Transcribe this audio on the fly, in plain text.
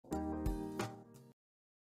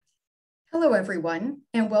Hello, everyone,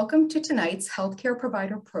 and welcome to tonight's healthcare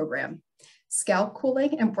provider program, Scalp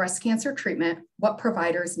Cooling and Breast Cancer Treatment, What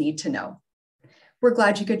Providers Need to Know. We're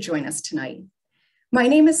glad you could join us tonight. My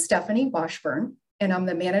name is Stephanie Washburn, and I'm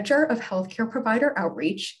the Manager of Healthcare Provider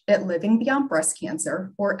Outreach at Living Beyond Breast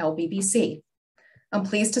Cancer, or LBBC. I'm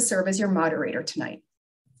pleased to serve as your moderator tonight.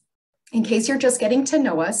 In case you're just getting to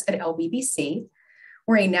know us at LBBC,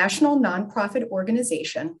 we're a national nonprofit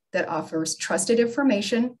organization that offers trusted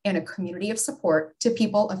information and a community of support to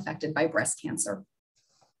people affected by breast cancer.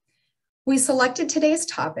 We selected today's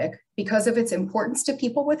topic because of its importance to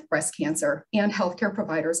people with breast cancer and healthcare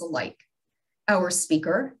providers alike. Our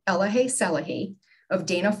speaker, Elahe Salehi of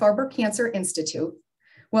Dana-Farber Cancer Institute,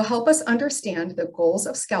 will help us understand the goals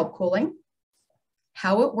of scalp cooling,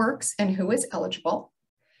 how it works and who is eligible,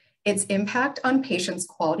 its impact on patients'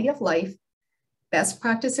 quality of life, best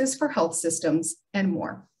practices for health systems, and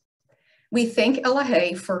more. We thank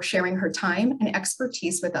Elahe for sharing her time and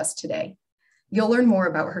expertise with us today. You'll learn more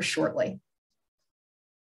about her shortly.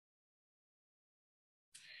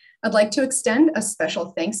 I'd like to extend a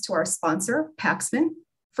special thanks to our sponsor, Paxman,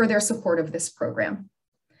 for their support of this program.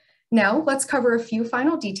 Now, let's cover a few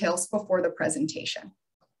final details before the presentation.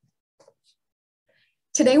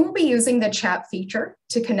 Today, we'll be using the chat feature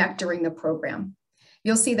to connect during the program.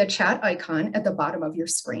 You'll see the chat icon at the bottom of your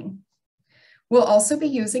screen. We'll also be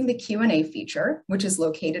using the Q&A feature, which is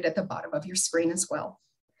located at the bottom of your screen as well.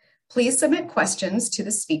 Please submit questions to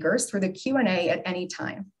the speakers through the Q&A at any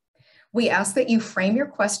time. We ask that you frame your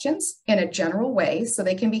questions in a general way so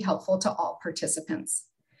they can be helpful to all participants.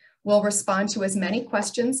 We'll respond to as many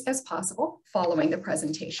questions as possible following the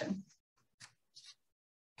presentation.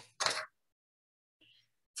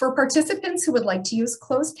 For participants who would like to use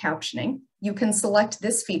closed captioning, you can select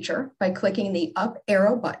this feature by clicking the up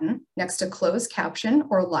arrow button next to closed caption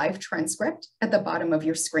or live transcript at the bottom of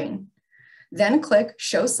your screen. Then click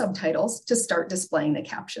show subtitles to start displaying the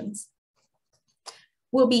captions.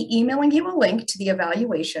 We'll be emailing you a link to the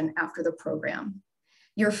evaluation after the program.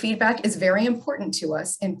 Your feedback is very important to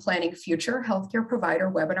us in planning future healthcare provider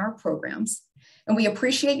webinar programs, and we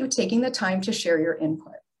appreciate you taking the time to share your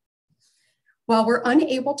input. While we're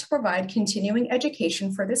unable to provide continuing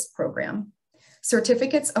education for this program,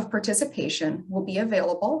 certificates of participation will be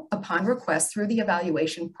available upon request through the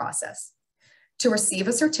evaluation process. To receive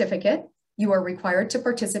a certificate, you are required to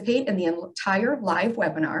participate in the entire live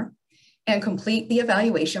webinar and complete the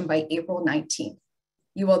evaluation by April 19th.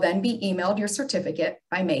 You will then be emailed your certificate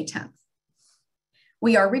by May 10th.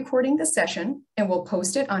 We are recording the session and will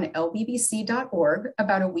post it on lbbc.org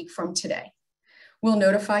about a week from today. We'll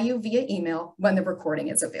notify you via email when the recording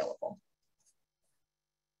is available.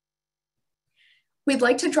 We'd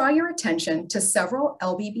like to draw your attention to several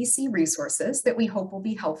LBBC resources that we hope will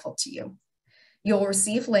be helpful to you. You'll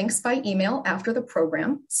receive links by email after the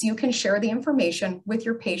program so you can share the information with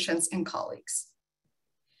your patients and colleagues.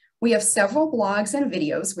 We have several blogs and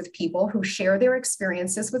videos with people who share their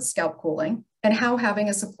experiences with scalp cooling and how having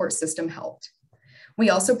a support system helped. We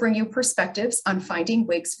also bring you perspectives on finding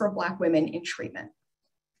wigs for Black women in treatment.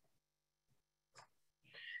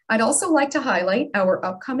 I'd also like to highlight our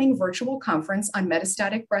upcoming virtual conference on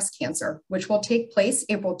metastatic breast cancer, which will take place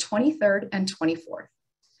April 23rd and 24th.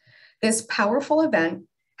 This powerful event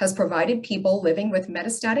has provided people living with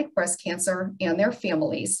metastatic breast cancer and their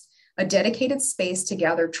families a dedicated space to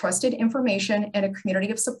gather trusted information and a community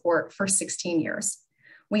of support for 16 years.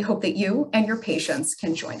 We hope that you and your patients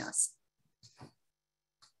can join us.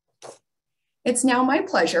 It's now my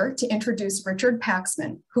pleasure to introduce Richard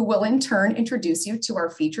Paxman, who will in turn introduce you to our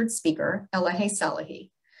featured speaker, Elahe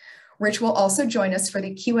Salehi. Rich will also join us for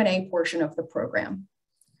the Q&A portion of the program.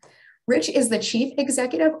 Rich is the Chief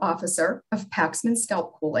Executive Officer of Paxman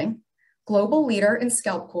Scalp Cooling, global leader in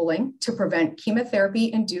scalp cooling to prevent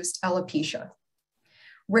chemotherapy-induced alopecia.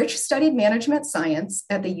 Rich studied management science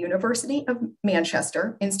at the University of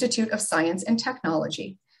Manchester Institute of Science and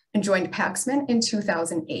Technology and joined Paxman in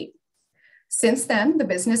 2008. Since then, the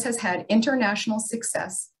business has had international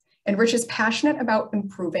success, and Rich is passionate about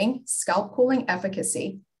improving scalp cooling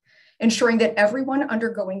efficacy, ensuring that everyone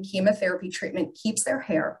undergoing chemotherapy treatment keeps their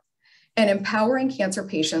hair, and empowering cancer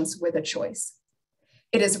patients with a choice.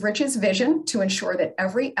 It is Rich's vision to ensure that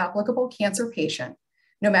every applicable cancer patient,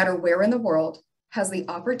 no matter where in the world, has the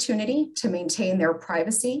opportunity to maintain their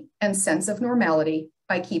privacy and sense of normality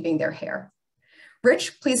by keeping their hair.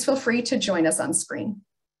 Rich, please feel free to join us on screen.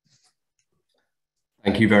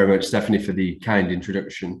 Thank you very much, Stephanie, for the kind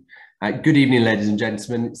introduction. Good evening, ladies and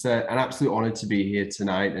gentlemen. It's an absolute honour to be here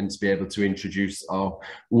tonight and to be able to introduce our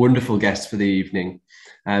wonderful guest for the evening.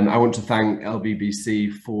 I want to thank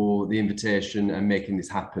ANP-BC for the invitation and making this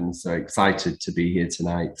happen. So excited to be here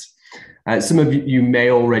tonight. Some of you may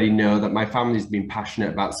already know that my family's been passionate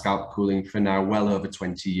about scalp cooling for now well over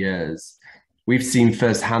 20 years. We've seen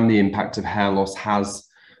firsthand the impact of hair loss has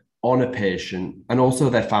on a patient and also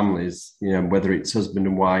their families, whether it's husband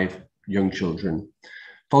and wife, young children.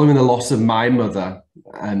 Following the loss of my mother,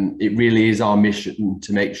 it really is our mission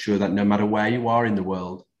to make sure that no matter where you are in the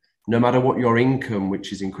world, no matter what your income,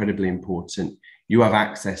 which is incredibly important, you have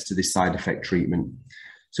access to this side effect treatment.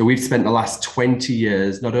 So we've spent the last 20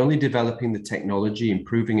 years not only developing the technology,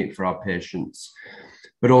 improving it for our patients,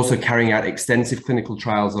 but also carrying out extensive clinical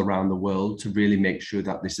trials around the world to really make sure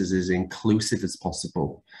that this is as inclusive as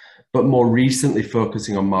possible, but more recently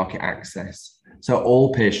focusing on market access. So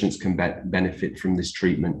all patients can benefit from this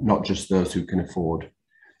treatment, not just those who can afford.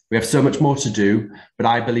 We have so much more to do, but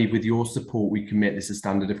I believe with your support, we can make this a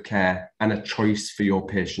standard of care and a choice for your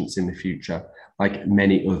patients in the future, like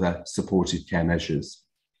many other supportive care measures.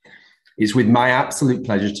 It's with my absolute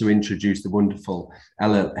pleasure to introduce the wonderful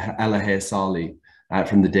Elahe Salehi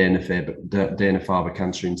from the Dana-Farber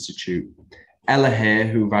Cancer Institute. Elahe,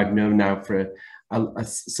 who I've known now for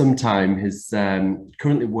some time, is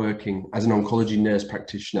currently working as an oncology nurse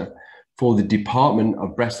practitioner for the Department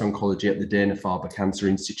of Breast Oncology at the Dana-Farber Cancer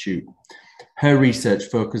Institute. Her research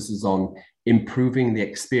focuses on improving the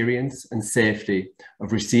experience and safety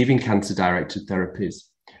of receiving cancer-directed therapies,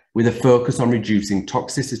 with a focus on reducing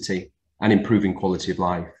toxicity and improving quality of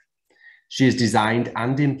life. She has designed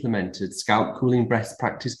and implemented scalp cooling best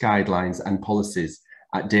practice guidelines and policies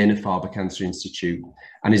at Dana-Farber Cancer Institute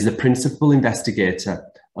and is the principal investigator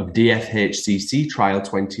of DFHCC trial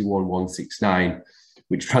 21169,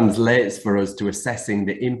 which translates for us to assessing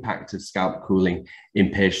the impact of scalp cooling in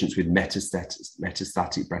patients with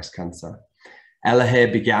metastatic breast cancer.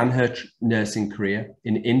 Elahe began her nursing career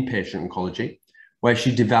in inpatient oncology, where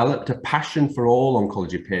she developed a passion for all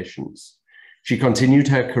oncology patients. She continued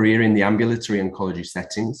her career in the ambulatory oncology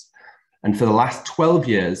settings, and for the last 12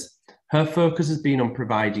 years, her focus has been on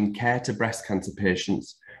providing care to breast cancer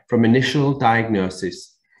patients from initial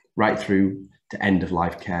diagnosis right through to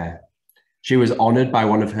end-of-life care. She was honoured by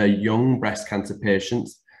one of her young breast cancer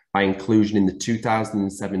patients by inclusion in the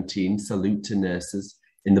 2017 Salute to Nurses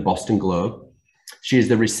in the Boston Globe. She is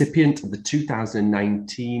the recipient of the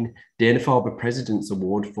 2019 Dana-Farber President's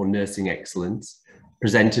Award for Nursing Excellence,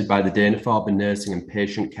 presented by the Dana-Farber Nursing and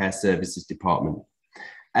Patient Care Services Department.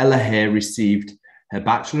 Elahe received her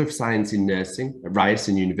Bachelor of Science in Nursing at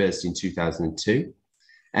Ryerson University in 2002,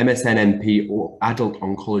 MSN-MP or Adult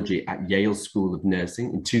Oncology at Yale School of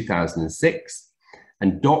Nursing in 2006,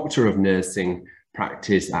 and Doctor of Nursing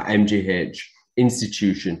Practice at MGH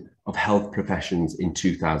Institution of Health Professions in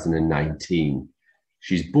 2019.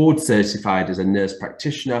 She's board certified as a nurse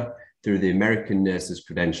practitioner through the American Nurses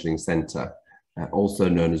Credentialing Center, also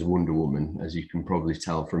known as Wonder Woman, as you can probably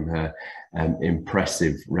tell from her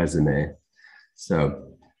impressive resume.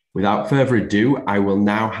 So without further ado, I will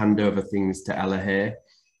now hand over things to Elahe,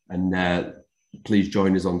 and please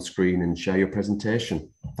join us on screen and share your presentation.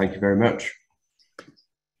 Thank you very much.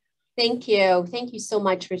 Thank you. Thank you so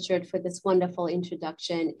much, Richard, for this wonderful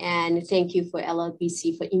introduction. And thank you for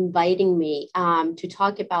ANP-BC for inviting me to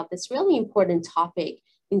talk about this really important topic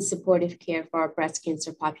in supportive care for our breast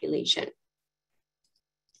cancer population.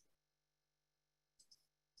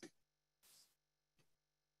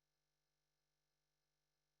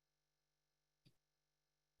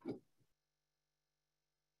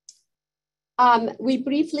 We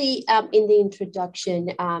briefly, in the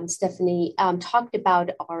introduction, Stephanie talked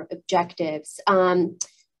about our objectives. I'm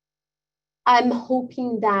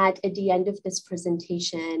hoping that at the end of this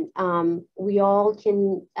presentation, we all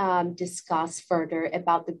can discuss further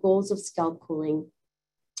about the goals of scalp cooling,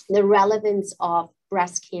 the relevance of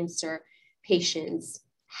breast cancer patients,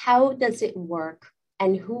 how does it work,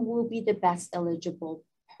 and who will be the best eligible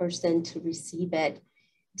person to receive it,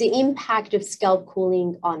 the impact of scalp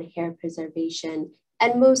cooling on hair preservation,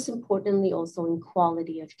 and most importantly, also in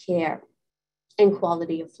quality of care and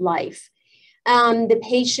quality of life. The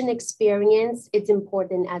patient experience, it's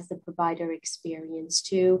important as the provider experience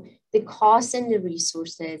too, the costs and the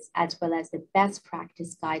resources, as well as the best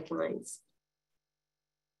practice guidelines.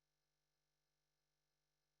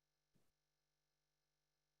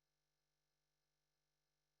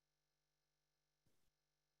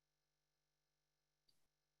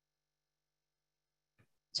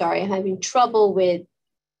 Sorry, I'm having trouble with,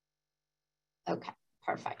 okay,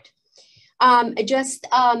 perfect. Just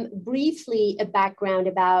briefly, a background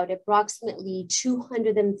about approximately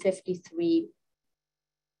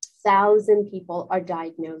 253,000 people are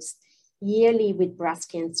diagnosed yearly with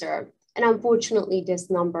breast cancer. And unfortunately, this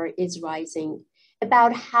number is rising.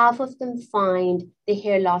 About half of them find the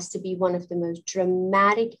hair loss to be one of the most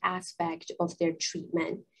dramatic aspects of their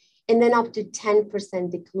treatment. And then up to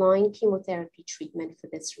 10% decline chemotherapy treatment for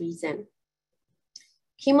this reason.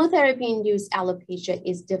 Chemotherapy-induced alopecia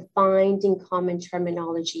is defined in common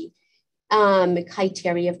terminology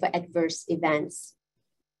criteria for adverse events.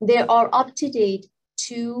 There are up-to-date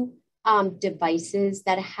 2 devices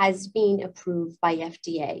that has been approved by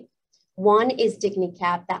FDA. One is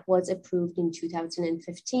Dignicap that was approved in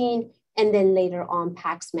 2015, and then later on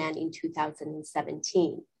Paxman in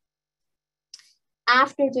 2017.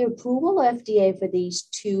 After the approval of FDA for these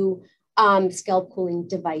 2 scalp cooling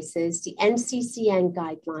devices, the NCCN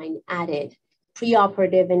guideline added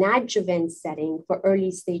preoperative and adjuvant setting for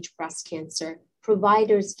early stage breast cancer.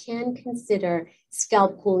 Providers can consider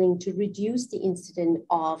scalp cooling to reduce the incidence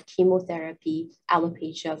of chemotherapy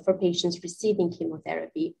alopecia for patients receiving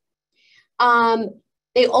chemotherapy.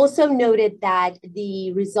 They also noted that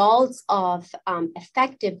the results of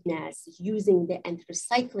effectiveness using the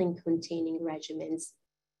anthracycline containing regimens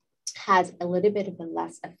has a little bit of a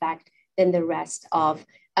less effect than the rest of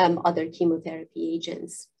other chemotherapy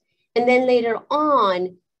agents. And then later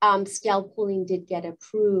on, scalp cooling did get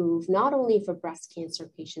approved, not only for breast cancer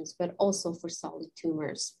patients, but also for solid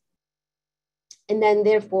tumors. And then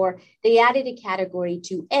therefore, they added a category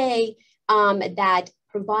 2A that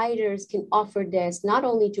providers can offer this not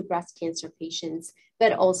only to breast cancer patients,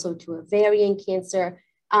 but also to ovarian cancer,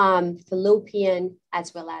 fallopian,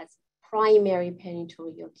 as well as primary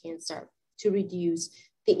peritoneal cancer to reduce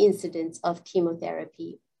the incidence of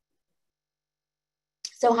chemotherapy.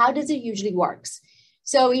 So how does it usually work?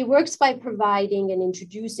 So it works by providing and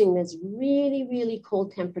introducing this really, really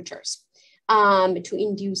cold temperatures to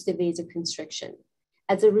induce the vasoconstriction.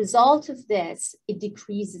 As a result of this, it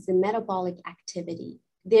decreases the metabolic activity,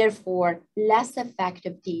 therefore less effect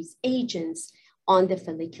of these agents on the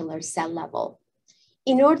follicular cell level.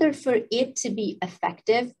 In order for it to be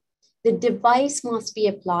effective, the device must be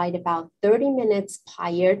applied about 30 minutes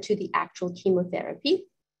prior to the actual chemotherapy.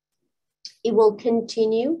 It will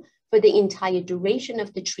continue for the entire duration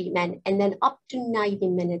of the treatment and then up to 90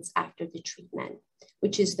 minutes after the treatment,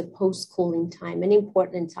 which is the post-cooling time, an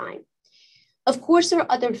important time. Of course, there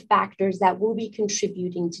are other factors that will be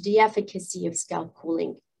contributing to the efficacy of scalp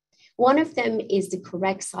cooling. One of them is the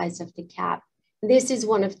correct size of the cap. This is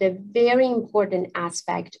one of the very important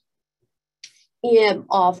aspects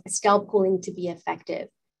of scalp cooling to be effective.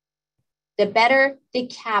 The better the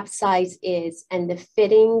cap size is and the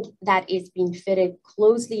fitting that is being fitted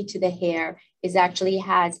closely to the hair is actually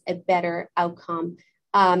has a better outcome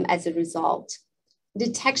as a result. The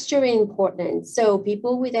texture is important. So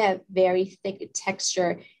people with a very thick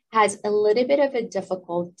texture has a little bit of a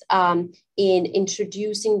difficult in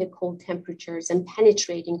introducing the cold temperatures and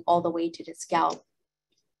penetrating all the way to the scalp.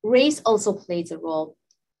 Race also plays a role.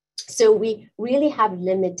 So we really have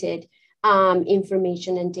limited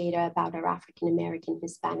information and data about our African-American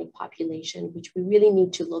Hispanic population, which we really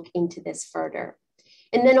need to look into this further.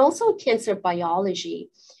 And then also cancer biology.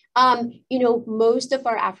 Most of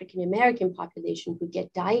our African-American population who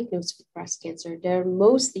get diagnosed with breast cancer, they're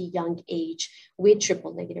mostly young age with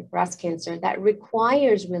triple negative breast cancer that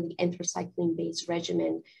requires really anthracycline-based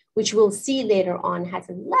regimen, which we'll see later on has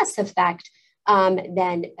a less effect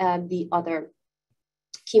than the other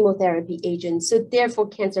chemotherapy agents. So therefore,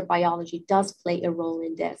 cancer biology does play a role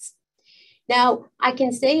in this. Now, I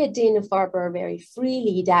can say at Dana-Farber very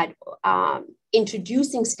freely that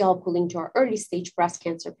introducing scalp cooling to our early stage breast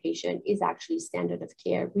cancer patient is actually standard of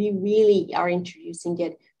care. We really are introducing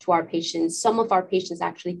it to our patients. Some of our patients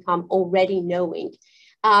actually come already knowing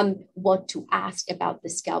what to ask about the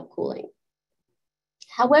scalp cooling.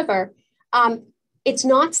 However, it's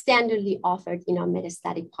not standardly offered in our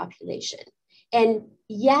metastatic population. And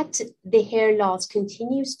yet the hair loss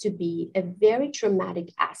continues to be a very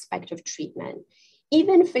traumatic aspect of treatment.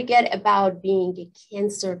 Even forget about being a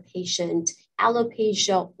cancer patient,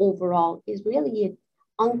 alopecia overall is really an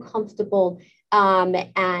uncomfortable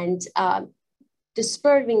and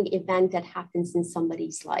disturbing event that happens in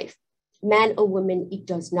somebody's life. Man or woman, it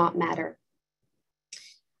does not matter.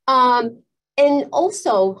 And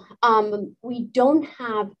also, we don't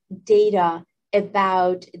have data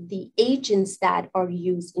about the agents that are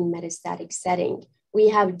used in metastatic setting. We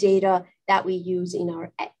have data that we use in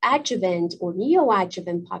our adjuvant or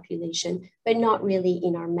neoadjuvant population, but not really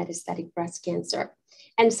in our metastatic breast cancer.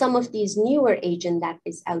 And some of these newer agents that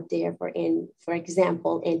is out there for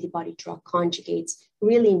example, antibody drug conjugates,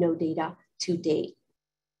 really no data to date.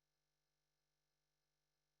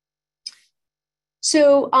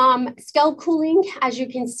 So scalp cooling, as you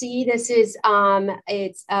can see, this is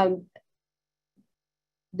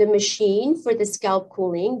the machine for the scalp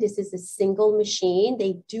cooling. This is a single machine.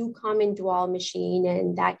 They do come in dual machine,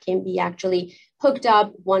 and that can be actually hooked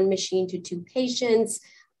up one machine to two patients.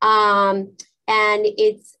 And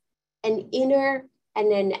it's an inner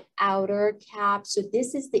and an outer cap. So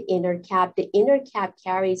this is the inner cap. The inner cap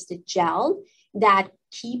carries the gel that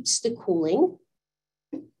keeps the cooling.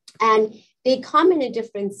 And they come in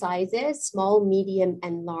different sizes, small, medium,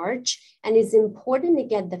 and large. And it's important to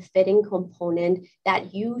get the fitting component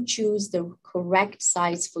that you choose the correct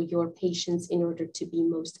size for your patients in order to be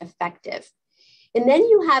most effective. And then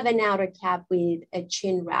you have an outer cap with a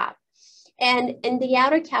chin wrap. And the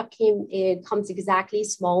outer cap comes exactly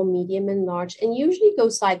small, medium, and large, and usually go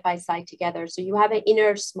side by side together. So you have an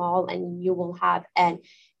inner small, and you will have an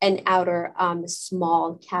outer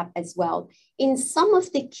small cap as well. In some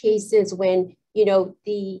of the cases when, you know,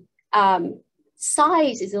 the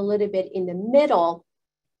size is a little bit in the middle,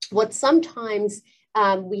 what sometimes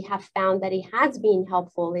we have found that it has been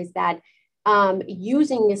helpful is that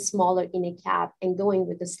using a smaller inner cap and going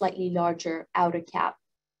with a slightly larger outer cap.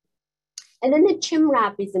 And then the chin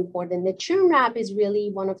wrap is important. The chin wrap is really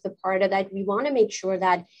one of the part of that we want to make sure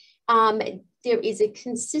that there is a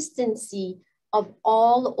consistency of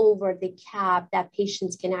all over the cap that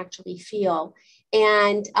patients can actually feel.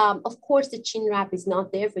 And of course, the chin wrap is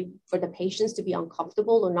not there for the patients to be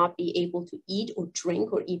uncomfortable or not be able to eat or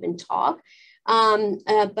drink or even talk.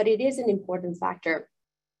 But it is an important factor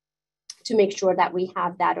to make sure that we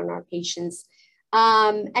have that on our patients.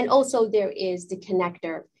 And also there is the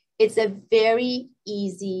connector. It's a very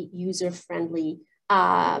easy, user-friendly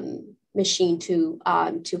machine to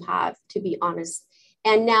have, to be honest.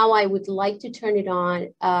 And now I would like to turn it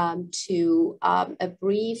on to a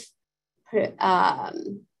brief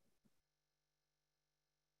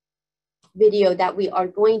video that we are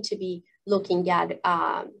going to be looking at,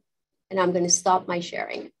 and I'm going to stop my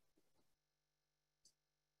sharing.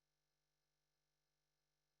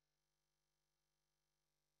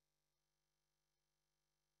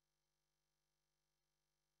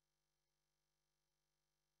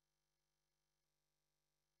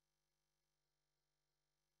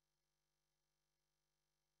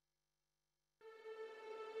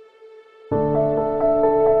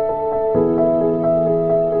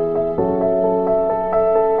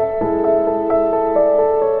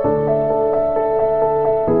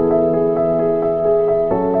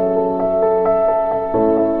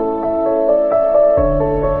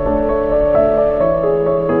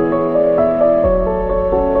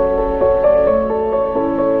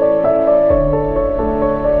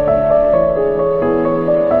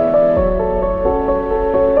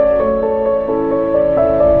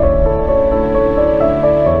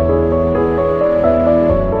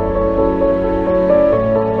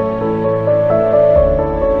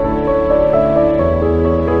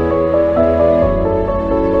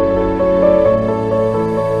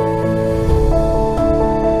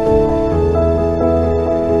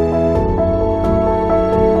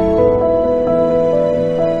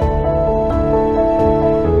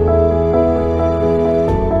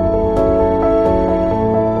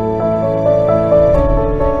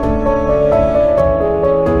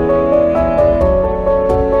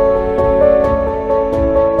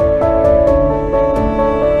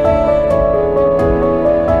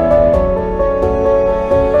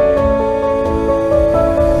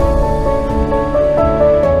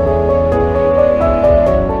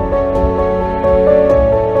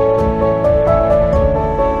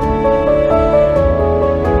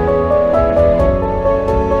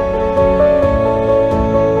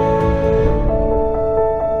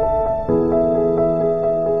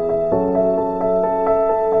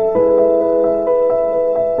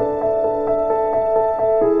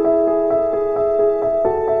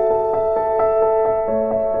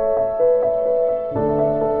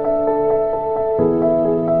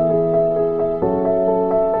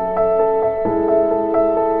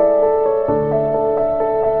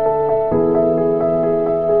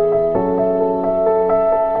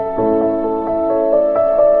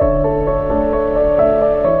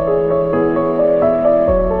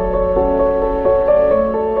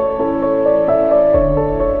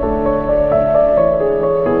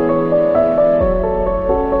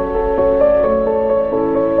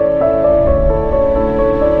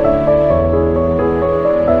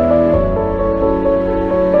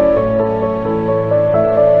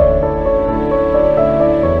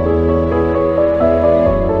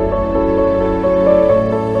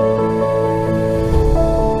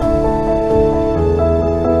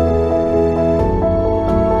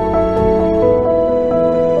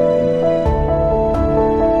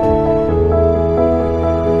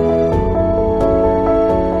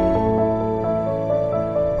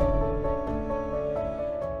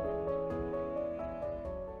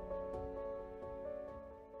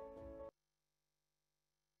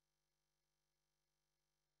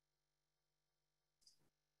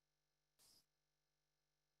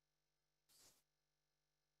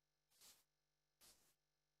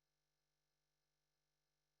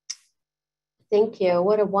 Thank you.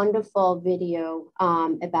 What a wonderful video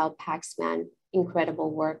about Paxman. Incredible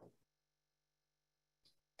work.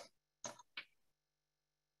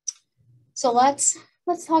 So let's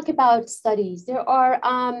talk about studies. There are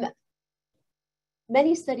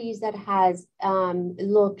many studies that has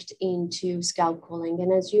looked into scalp cooling.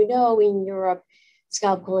 And as you know, in Europe,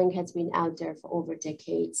 scalp cooling has been out there for over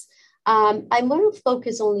decades. I'm going to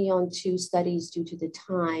focus only on 2 studies due to the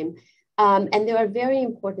time. And they are very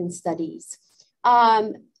important studies.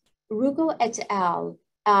 Rugo et al.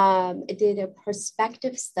 Did a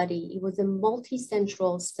prospective study. It was a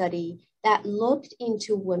multi-central study that looked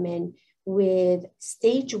into women with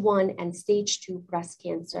stage 1 and stage 2 breast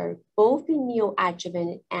cancer, both in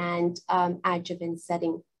neoadjuvant and adjuvant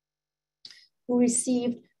setting, who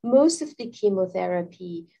received most of the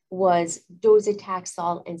chemotherapy was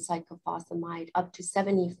docetaxel and cyclophosphamide, up to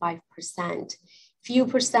 75%. Few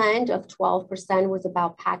percent of 12% was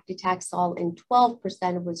about paclitaxel, and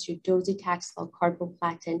 12% was your docetaxel,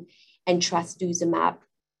 carboplatin, and trastuzumab.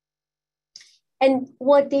 And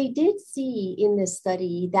what they did see in this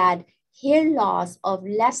study that hair loss of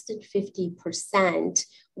less than 50%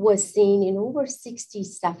 was seen in over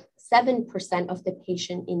 67% of the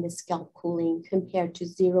patient in the scalp cooling compared to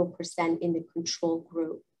 0% in the control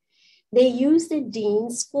group. They used the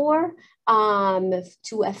Dean score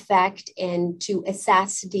to affect and to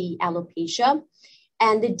assess the alopecia.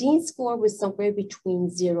 And the Dean score was somewhere between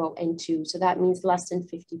 0 and 2. So that means less than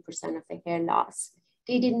 50% of the hair loss.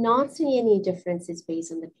 They did not see any differences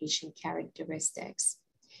based on the patient characteristics.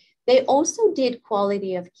 They also did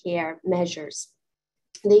quality of care measures.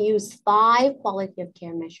 They used 5 quality of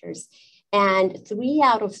care measures, and 3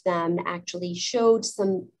 out of them actually showed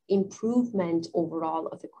some improvement overall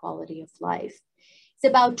of the quality of life. It's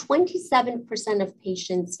about 27% of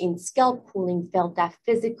patients in scalp cooling felt that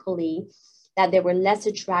physically that they were less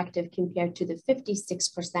attractive compared to the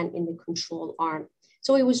 56% in the control arm.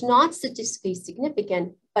 So it was not statistically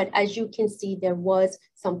significant, but as you can see, there was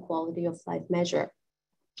some quality of life measure.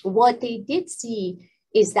 What they did see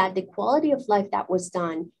is that the quality of life that was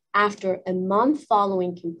done after a month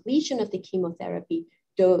following completion of the chemotherapy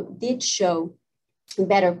did show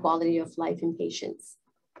better quality of life in patients.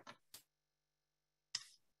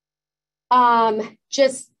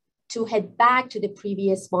 Just to head back to the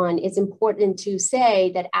previous one, it's important to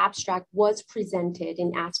say that abstract was presented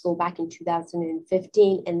in ASCO back in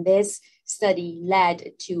 2015, and this study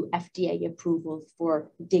led to FDA approval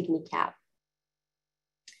for Dignicap.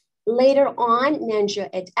 Later on, Nanja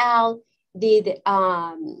et al. Did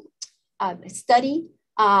a study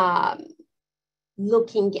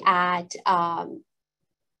looking at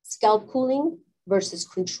scalp cooling versus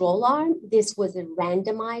control arm. This was a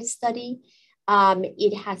randomized study.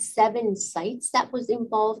 It has 7 sites that was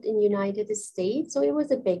involved in the United States, so it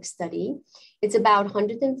was a big study. It's about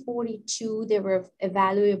 142. There were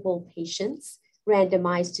evaluable patients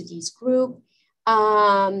randomized to these groups.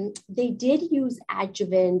 They did use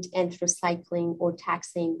adjuvant anthracycline or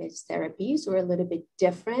taxane-based therapies, or a little bit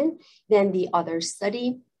different than the other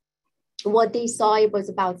study. What they saw, it was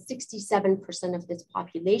about 67% of this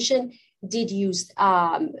population did use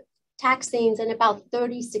taxanes, and about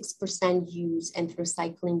 36% use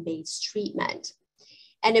anthracycline-based treatment.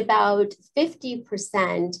 And about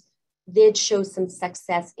 50% did show some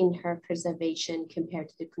success in hair preservation compared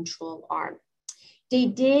to the control arm. They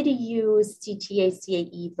did use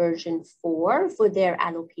CTA-CAE version 4 for their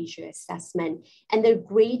alopecia assessment, and their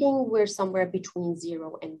grading were somewhere between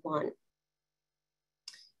 0 and 1.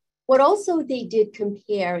 What also they did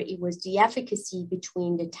compare, it was the efficacy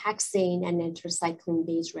between the taxane and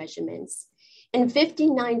anthracycline-based regimens. And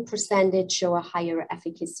 59% did show a higher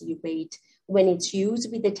efficacy rate when it's used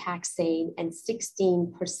with the taxane, and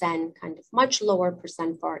 16%, kind of much lower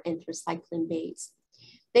percent for anthracycline-based.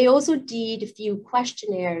 They also did a few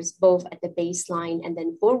questionnaires, both at the baseline and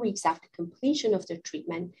then 4 weeks after completion of the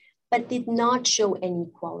treatment, but did not show any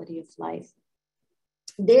quality of life.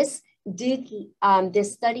 This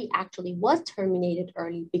study actually was terminated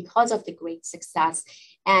early because of the great success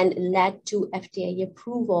and led to FDA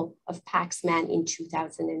approval of Paxman in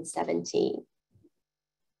 2017.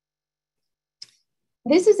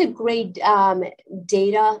 This is a great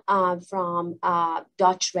data from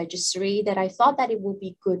Dutch registry that I thought that it would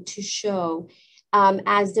be good to show,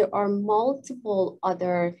 as there are multiple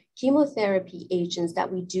other chemotherapy agents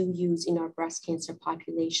that we do use in our breast cancer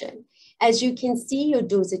population. As you can see, your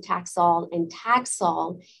docetaxel and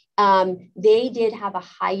Taxol, they did have a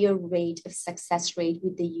higher rate of success rate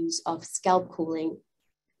with the use of scalp cooling.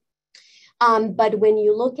 But when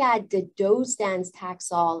you look at the dose-dense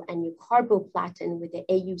Taxol and your carboplatin with the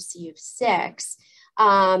AUC of 6,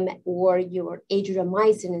 or your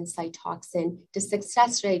adriamycin and Cytoxan, the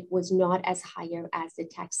success rate was not as higher as the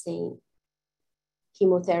taxane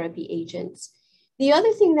chemotherapy agents. The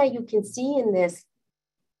other thing that you can see in this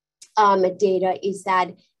data is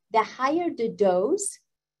that the higher the dose,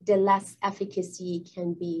 the less efficacy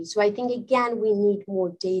can be. So I think, again, we need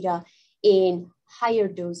more data in higher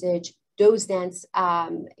dosage, dose-dense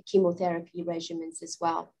chemotherapy regimens as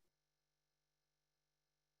well.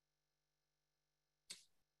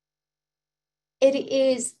 It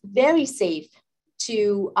is very safe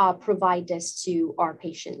to provide this to our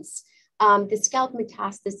patients. The scalp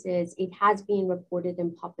metastasis, it has been reported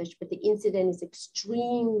and published, but the incidence is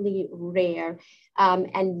extremely rare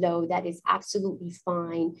and low. That is absolutely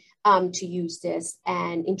fine to use this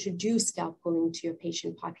and introduce scalp cooling to your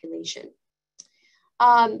patient population.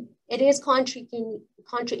 It is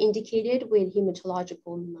contraindicated with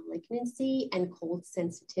hematological malignancy and cold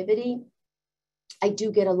sensitivity. I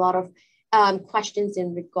do get a lot of questions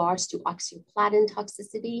in regards to oxaliplatin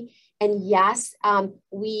toxicity. And yes,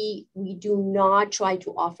 we do not try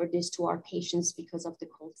to offer this to our patients because of the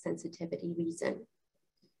cold sensitivity reason.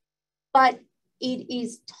 But it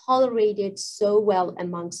is tolerated so well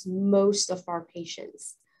amongst most of our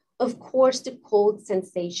patients. Of course, the cold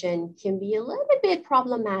sensation can be a little bit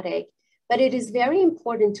problematic, but it is very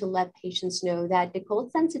important to let patients know that the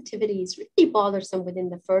cold sensitivity is really bothersome within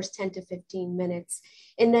the first 10 to 15 minutes.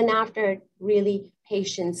 And then after, really,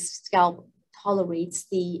 patient's scalp tolerates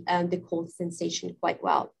the cold sensation quite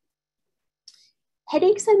well.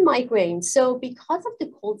 Headaches and migraines. So because of the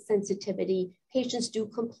cold sensitivity, patients do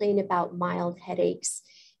complain about mild headaches.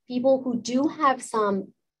 People who do have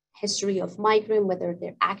some history of migraine, whether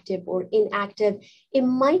they're active or inactive, it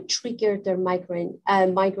might trigger their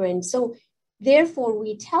migraine. So therefore,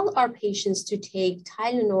 we tell our patients to take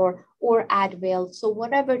Tylenol or Advil. So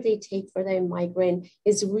whatever they take for their migraine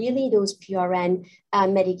is really those PRN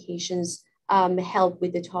medications help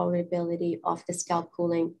with the tolerability of the scalp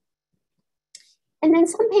cooling. And then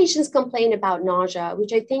some patients complain about nausea,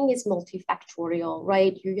 which I think is multifactorial,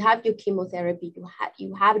 right? You have your chemotherapy,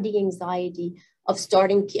 you have the anxiety of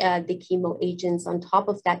starting the chemo agents. On top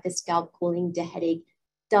of that, the scalp cooling, the headache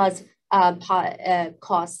does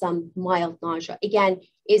cause some mild nausea. Again,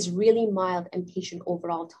 is really mild and patient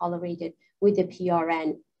overall tolerated with the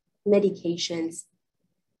PRN medications.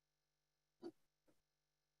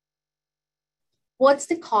 What's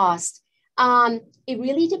the cost? It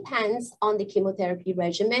really depends on the chemotherapy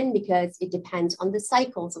regimen because it depends on the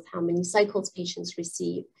cycles of how many cycles patients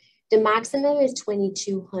receive. The maximum is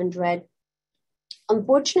 $2,200.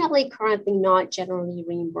 Unfortunately, currently not generally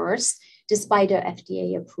reimbursed despite a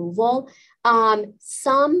FDA approval.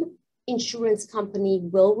 Some insurance company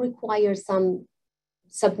will require some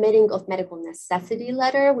submitting of medical necessity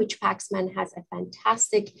letter, which Paxman has a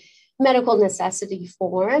fantastic medical necessity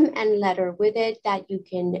form and letter with it that you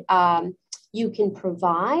can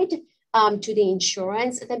provide to the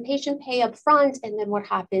insurance. And then patient pay up front, and then what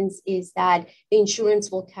happens is that the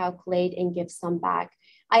insurance will calculate and give some back.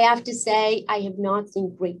 I have to say, I have not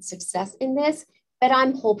seen great success in this, but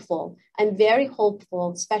I'm hopeful. I'm very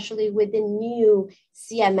hopeful, especially with the new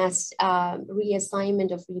CMS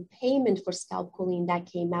reassignment of repayment for scalp cooling that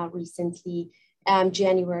came out recently,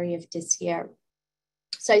 January of this year.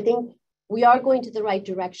 So I think we are going to the right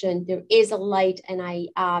direction. There is a light, and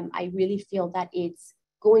I really feel that it's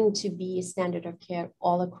going to be a standard of care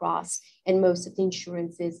all across, and most of the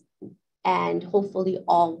insurances, and hopefully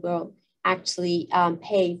all will actually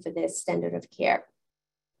pay for this standard of care.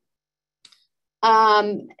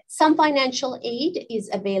 Some financial aid is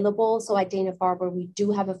available. So at Dana-Farber, we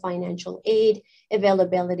do have a financial aid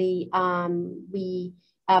availability. We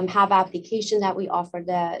have application that we offer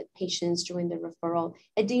the patients during the referral.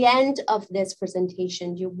 At the end of this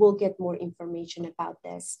presentation, you will get more information about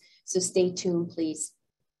this. So stay tuned, please.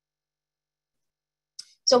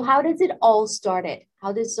 So how does it all started?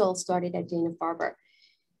 How does it all started at Dana-Farber?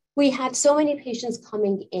 We had so many patients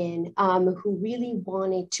coming in who really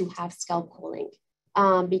wanted to have scalp cooling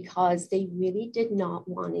because they really did not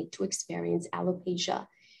want to experience alopecia.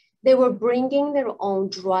 They were bringing their own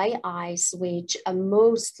dry eyes, which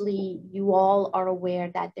mostly you all are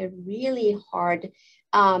aware that they're really hard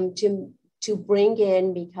to bring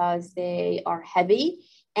in because they are heavy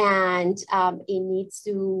and it needs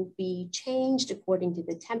to be changed according to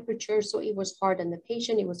the temperature. So it was hard on the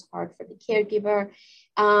patient, it was hard for the caregiver.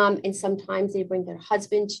 And sometimes they bring their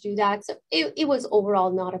husband to do that. So it was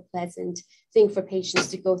overall not a pleasant thing for patients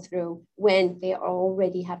to go through when they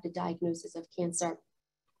already have the diagnosis of cancer.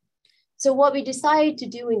 So what we decided to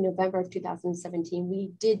do in November of 2017,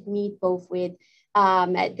 we did meet both with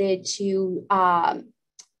the two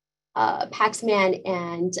Paxman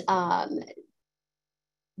and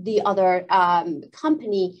the other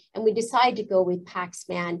company, and we decided to go with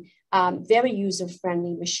Paxman, very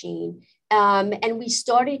user-friendly machine. And we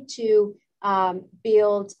started to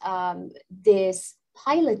build this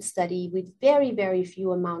pilot study with very, very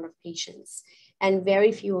few amount of patients and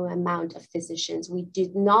very few amount of physicians. We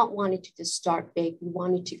did not want it to just start big. We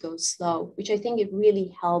wanted to go slow, which I think it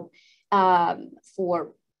really helped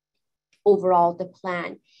for overall the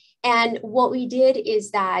plan. And what we did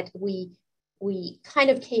is that we kind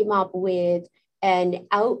of came up with an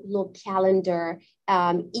Outlook calendar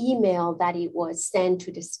email that it was sent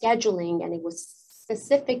to the scheduling, and it was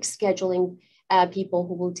specific scheduling people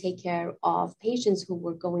who will take care of patients who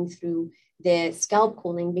were going through the scalp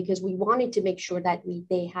cooling, because we wanted to make sure that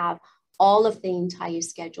they have all of the entire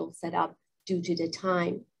schedule set up due to the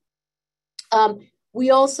time. We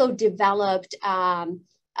also developed a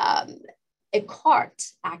cart,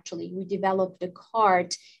 actually. We developed a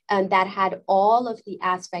cart that had all of the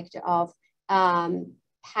aspect of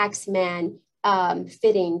Paxman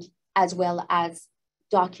fitting, as well as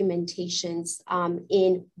documentations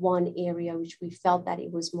in one area, which we felt that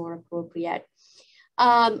it was more appropriate.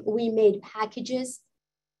 We made packages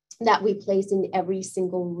that we placed in every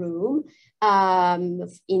single room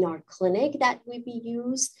in our clinic that would be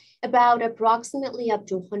used. About approximately up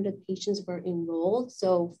to 100 patients were enrolled.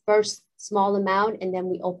 So first small amount, and then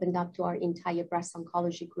we opened up to our entire breast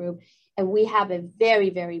oncology group. And we have a very,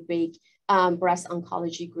 very big breast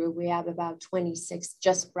oncology group. We have about 26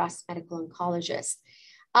 just breast medical oncologists.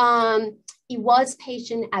 It was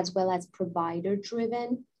patient as well as provider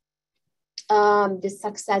driven. The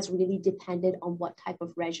success really depended on what type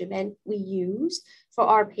of regimen we used for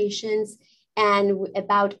our patients. And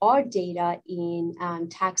about our data in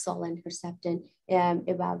Taxol and Herceptin,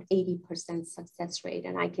 about 80% success rate.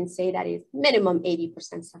 And I can say that is minimum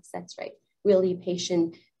 80% success rate. Really,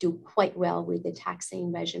 patients do quite well with the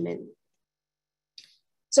taxane regimen.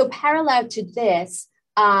 So parallel to this,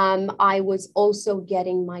 I was also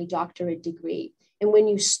getting my doctorate degree. And when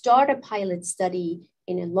you start a pilot study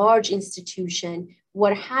in a large institution,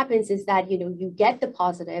 what happens is that, you get the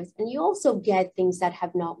positives and you also get things that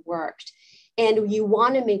have not worked. And you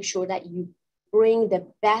want to make sure that you bring the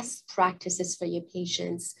best practices for your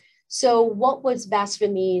patients. So what was best for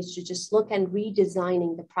me is to just look at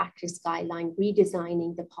redesigning the practice guideline,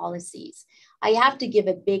 redesigning the policies. I have to give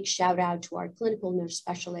a big shout out to our clinical nurse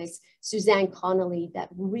specialist, Suzanne Connolly, that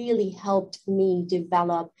really helped me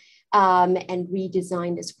develop and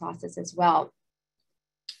redesign this process as well.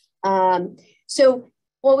 So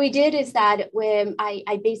what we did is that when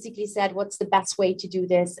I basically said, what's the best way to do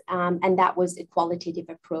this? And that was a qualitative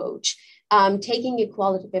approach. Taking a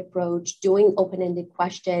qualitative approach, doing open-ended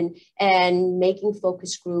question, and making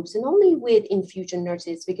focus groups, and only with infusion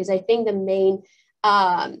nurses, because I think the main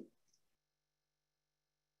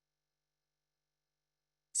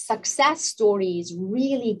success stories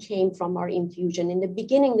really came from our infusion. In the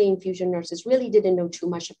beginning, the infusion nurses really didn't know too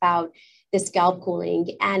much about the scalp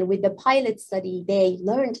cooling. And with the pilot study, they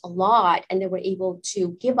learned a lot, and they were able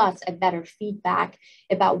to give us a better feedback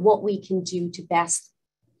about what we can do to best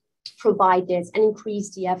provide this and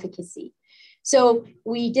increase the efficacy. So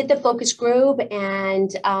we did the focus group, and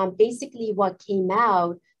basically what came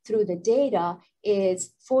out through the data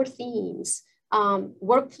is 4 themes.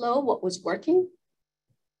 Workflow, what was working,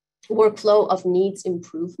 workflow of needs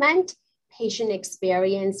improvement, patient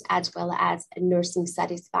experience, as well as nursing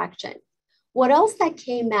satisfaction. What else that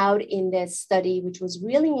came out in this study, which was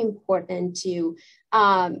really important to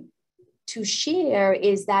share,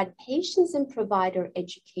 is that patients and provider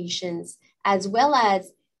educations, as well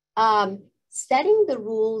as setting the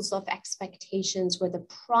rules of expectations, were the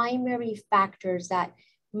primary factors that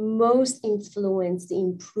most influence the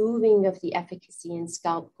improving of the efficacy in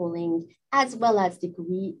scalp cooling, as well as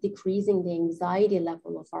decreasing the anxiety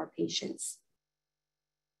level of our patients.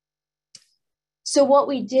 So what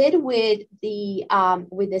we did with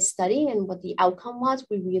this study and what the outcome was,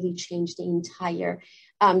 we really changed the entire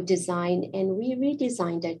design, and we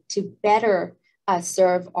redesigned it to better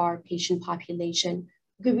serve our patient population.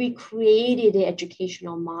 We created an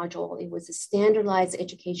educational module. It was a standardized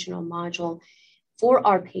educational module for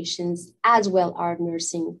our patients as well our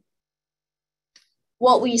nursing.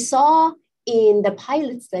 What we saw in the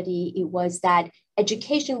pilot study, it was that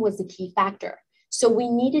education was the key factor. So we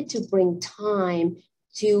needed to bring time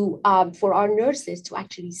to for our nurses to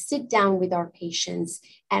actually sit down with our patients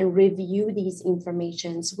and review these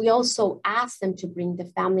informations. We also asked them to bring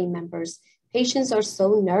the family members. Patients are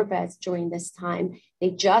so nervous during this time.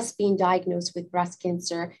 They've just been diagnosed with breast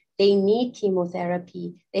cancer. they need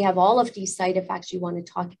chemotherapy, they have all of these side effects you want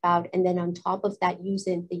to talk about, and then on top of that,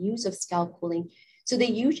 the use of scalp cooling. So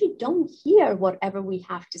they usually don't hear whatever we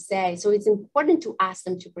have to say. So it's important to ask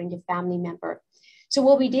them to bring a family member. So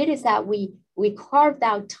what we did is that we carved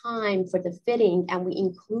out time for the fitting, and we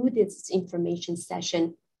included this information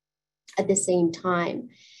session at the same time.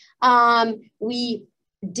 We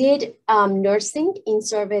did nursing in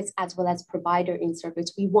service as well as provider in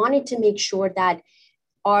service. We wanted to make sure that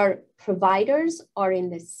our providers are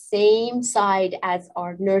in the same side as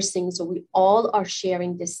our nursing, so we all are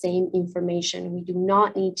sharing the same information. We do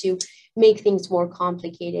not need to make things more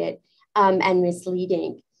complicated and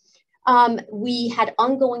misleading. We had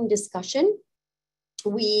ongoing discussion.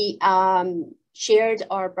 We shared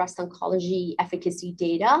our breast oncology efficacy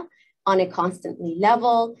data on a constantly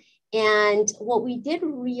level. And what we did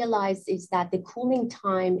realize is that the cooling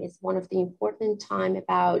time is one of the important time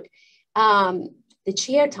about the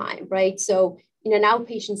chair time, right? So in an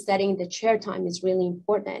outpatient setting, the chair time is really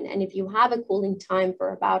important. And if you have a cooling time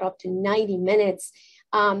for about up to 90 minutes,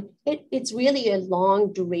 it's really a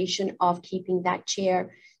long duration of keeping that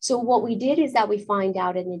chair. So what we did is that we find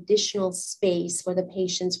out an additional space for the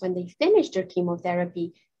patients when they finish their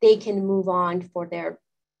chemotherapy, they can move on for their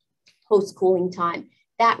post-cooling time.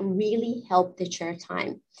 That really helped the chair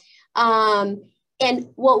time. And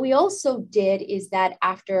what we also did is that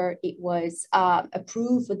after it was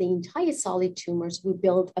approved for the entire solid tumors, we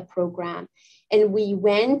built a program, and we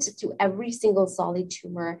went to every single solid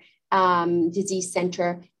tumor disease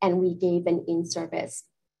center, and we gave an in-service.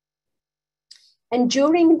 And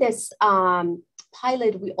during this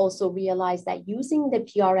pilot, we also realized that using the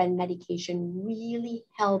PRN medication really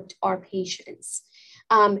helped our patients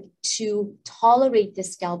to tolerate the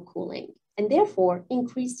scalp cooling, and therefore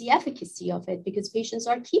increase the efficacy of it because patients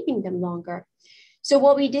are keeping them longer. So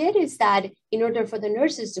what we did is that in order for the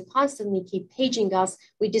nurses to constantly keep paging us,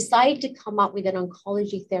 we decided to come up with an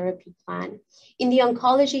oncology therapy plan. In the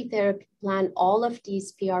oncology therapy plan, all of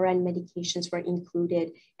these PRN medications were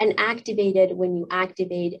included and activated when you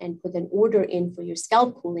activate and put an order in for your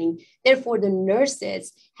scalp cooling. Therefore, the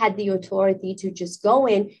nurses had the authority to just go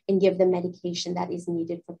in and give the medication that is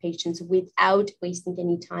needed for patients without wasting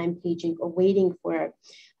any time paging or waiting for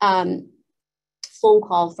a phone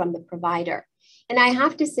call from the provider. And I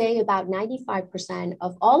have to say about 95%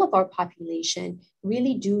 of all of our population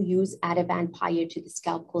really do use Ativan prior to the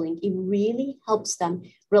scalp cooling. It really helps them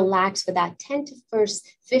relax for that 10 to first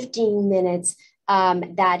 15 minutes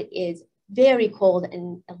that is very cold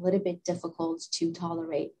and a little bit difficult to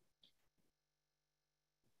tolerate.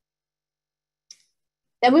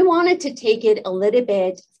 Then we wanted to take it a little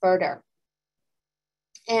bit further.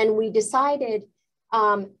 And we decided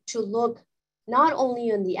to look not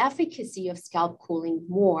only on the efficacy of scalp cooling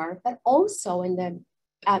more, but also in the,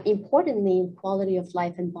 importantly, in quality of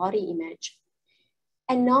life and body image.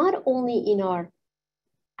 And not only in our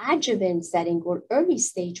adjuvant setting or early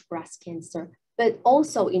stage breast cancer, but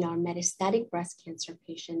also in our metastatic breast cancer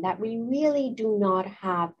patient that we really do not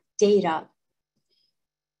have data.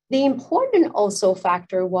 The important also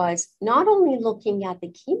factor was not only looking at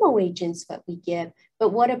the chemo agents that we give, but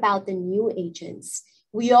what about the new agents?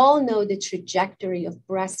 We all know the trajectory of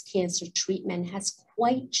breast cancer treatment has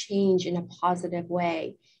quite changed in a positive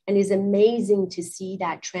way, and it's amazing to see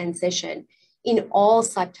that transition in all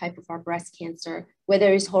subtypes of our breast cancer,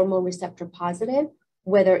 whether it's hormone receptor positive,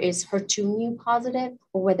 whether it's HER2 mu positive,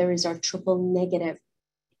 or whether it's our triple negative.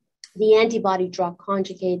 The antibody drug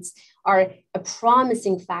conjugates are a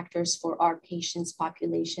promising factors for our patients'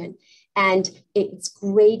 population, and it's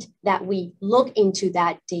great that we look into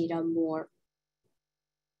that data more.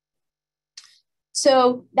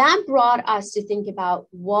 So that brought us to think about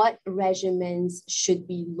what regimens should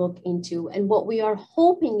we look into. And what we are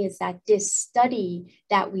hoping is that this study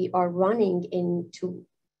that we are running to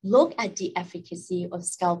look at the efficacy of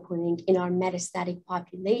scalp cooling in our metastatic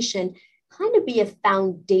population kind of be a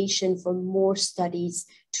foundation for more studies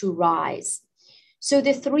to rise. So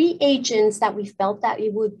the three agents that we felt that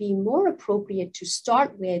it would be more appropriate to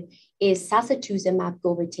start with is sacituzumab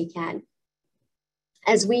govitecan.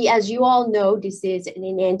 As you all know, this is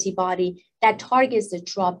an antibody that targets the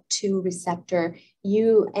TROP2 receptor.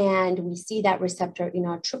 And we see that receptor in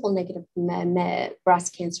our triple negative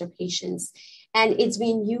breast cancer patients. And it's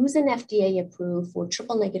being used and FDA approved for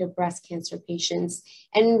triple negative breast cancer patients.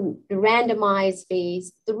 And the randomized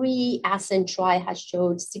phase 3 ASCENT trial has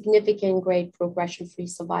showed significant grade progression-free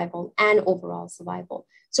survival and overall survival.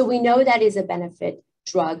 So we know that is a benefit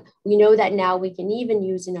drug. We know that now we can even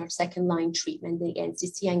use in our second line treatment, the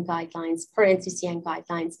NCCN guidelines, per NCCN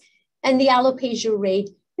guidelines. And the alopecia rate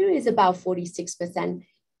is about 46%.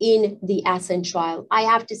 in the ASCENT trial. I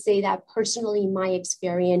have to say that personally, in my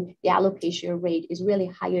experience, the alopecia rate is really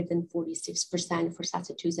higher than 46% for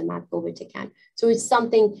sacituzumab govitecan. So it's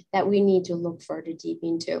something that we need to look further deep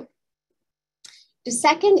into. The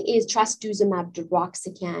second is trastuzumab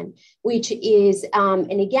deruxtecan, which is,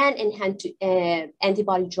 and again,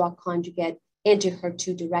 antibody drug conjugate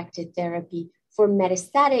anti-HER2 directed therapy for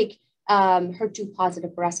metastatic HER2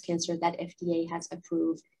 positive breast cancer that FDA has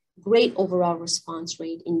approved. Great overall response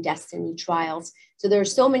rate in DESTINY trials. So there are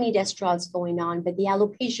so many DEST trials going on, but the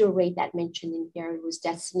alopecia rate that mentioned in here was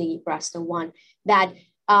DESTINY Breast 1 that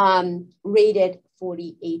rated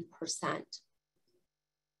 48%.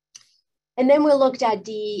 And then we looked at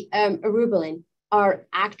the eribulin, our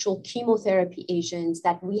actual chemotherapy agents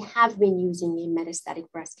that we have been using in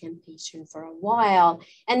metastatic breast cancer patients for a while,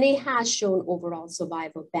 and they have shown overall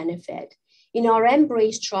survival benefit. In our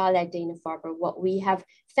EMBRACE trial at Dana-Farber, what we have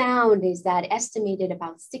found is that estimated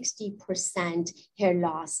about 60% hair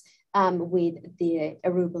loss with the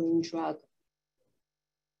eribulin drug.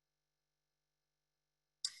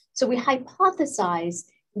 So we hypothesize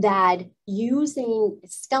that using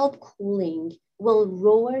scalp cooling will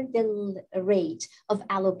lower the rate of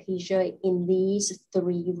alopecia in these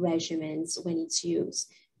 3 regimens when it's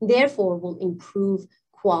used. Therefore, will improve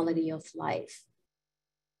quality of life.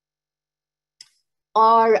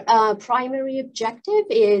 Our primary objective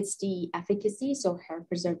is the efficacy, so hair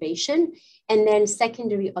preservation, and then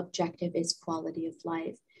secondary objective is quality of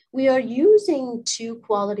life. We are using 2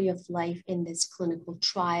 quality of life in this clinical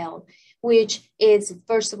trial, which is,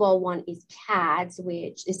 first of all, one is CADS,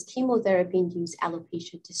 which is chemotherapy-induced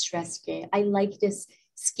alopecia distress scale. I like this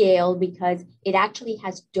scale because it actually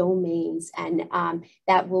has domains and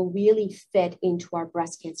that will really fit into our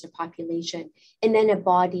breast cancer population. And then a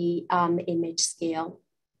body image scale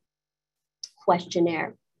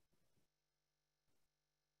questionnaire.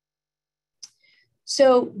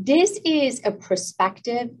 So this is a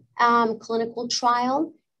prospective clinical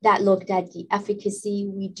trial that looked at the efficacy.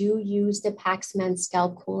 We do use the Paxman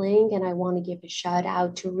scalp cooling, and I want to give a shout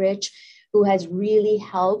out to Rich, who has really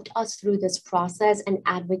helped us through this process and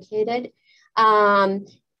advocated. We're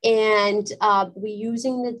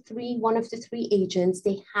using one of the 3 agents.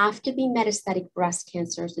 They have to be metastatic breast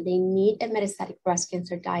cancer, so they need a metastatic breast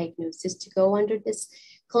cancer diagnosis to go under this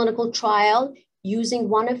clinical trial using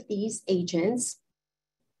one of these agents.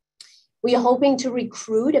 We are hoping to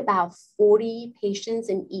recruit about 40 patients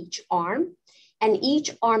in each arm, and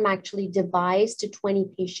each arm actually divides to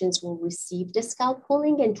 20 patients will receive the scalp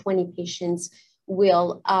cooling and 20 patients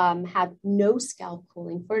will have no scalp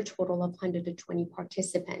cooling for a total of 120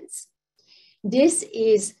 participants. This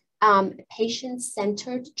is a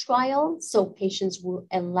patient-centered trial, so patients will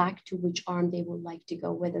elect to which arm they would like to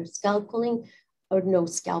go, whether scalp cooling or no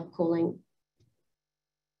scalp cooling.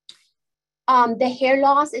 The hair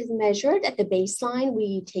loss is measured at the baseline.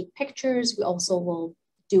 We take pictures. We also will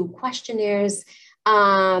do questionnaires.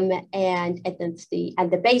 And at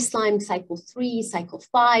the baseline, cycle 3, cycle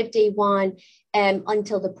 5, day 1,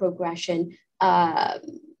 until the progression,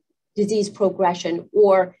 disease progression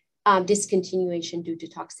or discontinuation due to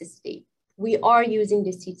toxicity. We are using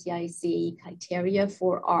the CTIC criteria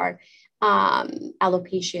for our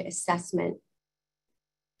alopecia assessment.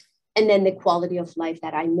 And then the quality of life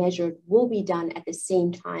that I measured will be done at the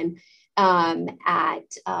same time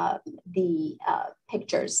at the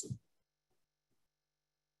pictures.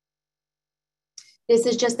 This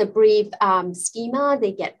is just a brief schema.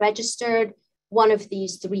 They get registered, one of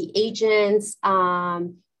these 3 agents,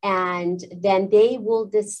 and then they will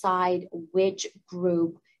decide which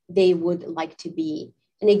group they would like to be.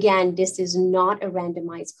 And again, this is not a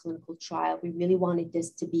randomized clinical trial. We really wanted this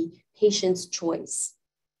to be patient's choice.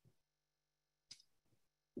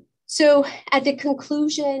 So at the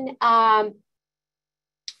conclusion,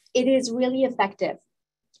 it is really effective.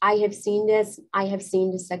 I have seen this, I have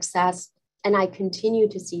seen the success, and I continue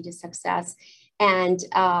to see the success and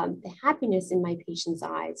the happiness in my patients'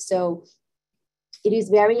 eyes. So it is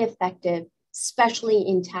very effective, especially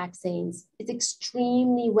in taxanes. It's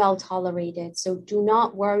extremely well tolerated. So do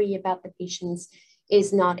not worry about the patients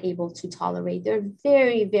is not able to tolerate. There are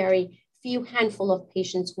very, very few handful of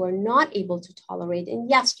patients who are not able to tolerate. And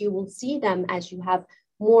yes, you will see them as you have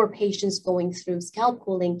more patients going through scalp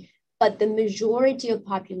cooling, but the majority of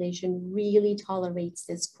population really tolerates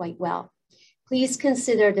this quite well. Please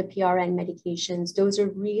consider the PRN medications. Those are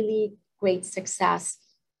really great success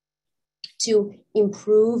to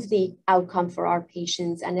improve the outcome for our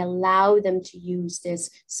patients and allow them to use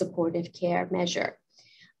this supportive care measure.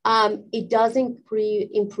 It does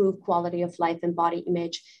improve quality of life and body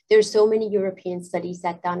image. There's so many European studies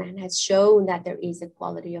that done and has shown that there is a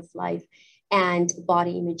quality of life and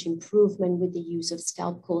body image improvement with the use of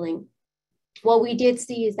scalp cooling. What we did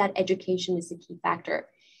see is that education is a key factor.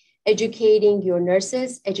 Educating your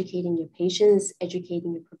nurses, educating your patients,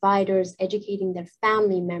 educating your providers, educating their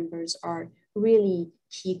family members are really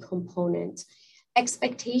key components.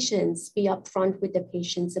 Expectations, be upfront with the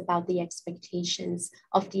patients about the expectations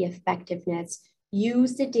of the effectiveness.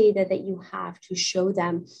 Use the data that you have to show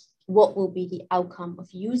them what will be the outcome of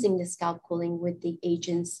using the scalp cooling with the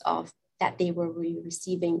agents that they were really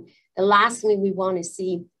receiving. The last thing we want to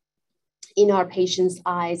see in our patients'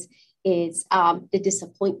 eyes is the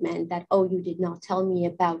disappointment that, oh, you did not tell me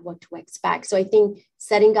about what to expect. So I think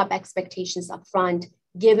setting up expectations up front,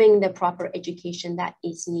 giving the proper education that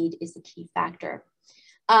is needed is the key factor.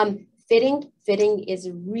 Fitting is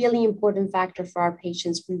a really important factor for our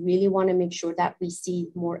patients. We really want to make sure that we see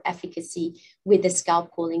more efficacy with the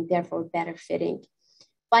scalp cooling, therefore better fitting.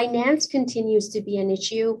 Finance continues to be an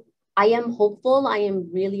issue. I am hopeful, I am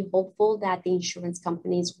really hopeful that the insurance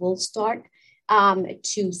companies will start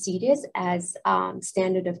to see this as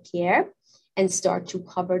standard of care and start to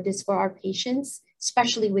cover this for our patients,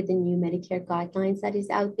 especially with the new Medicare guidelines that is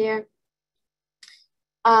out there.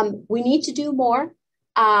 We need to do more.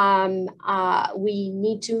 We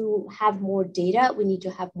need to have more data. We need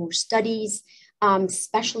to have more studies,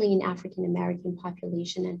 especially in African-American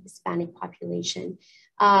population and Hispanic population.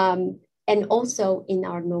 And also in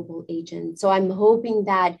our noble agents. So I'm hoping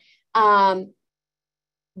that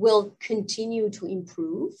we'll continue to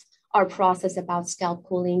improve our process about scalp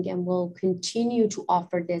cooling, and we'll continue to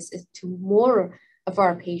offer this to more of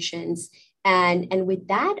our patients. And with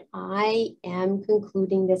that, I am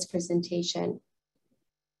concluding this presentation.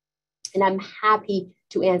 And I'm happy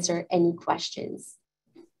to answer any questions.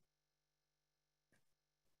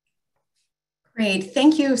 Great,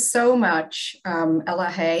 thank you so much,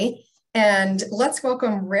 Elahe. And let's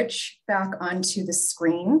welcome Rich back onto the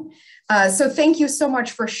screen. So thank you so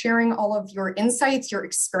much for sharing all of your insights, your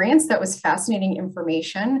experience. That was fascinating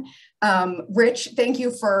information. Rich, thank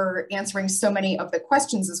you for answering so many of the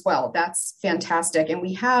questions as well. That's fantastic. And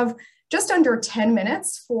we have just under 10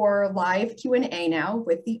 minutes for live Q&A now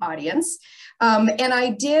with the audience. And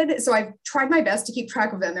I've tried my best to keep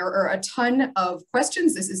track of them. There are a ton of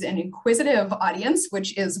questions. This is an inquisitive audience,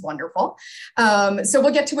 which is wonderful. So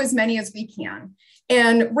we'll get to as many as we can.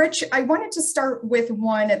 And Rich, I wanted to start with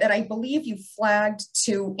one that I believe you flagged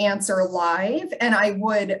to answer live, and I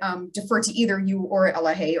would defer to either you or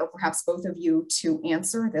Elahe, or perhaps both of you, to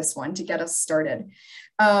answer this one to get us started.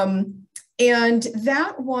 And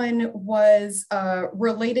that one was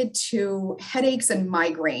related to headaches and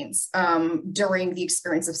migraines during the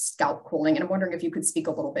experience of scalp cooling. And I'm wondering if you could speak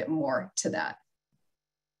a little bit more to that.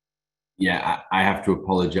 Yeah, I have to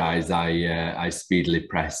apologize. I speedily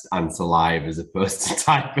pressed answer live as opposed to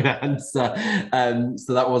type an answer.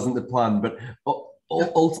 So that wasn't the plan. But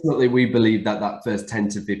ultimately, we believe that that first 10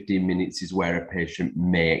 to 15 minutes is where a patient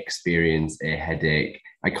may experience a headache.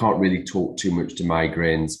 I can't really talk too much to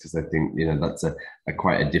migraines because I think, you know, that's a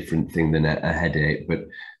quite a different thing than a headache. But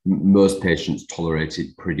most patients tolerate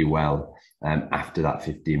it pretty well after that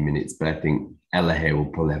 15 minutes. But I think Elahe will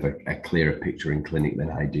probably have a clearer picture in clinic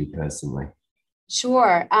than I do personally.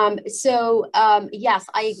 Sure. Yes,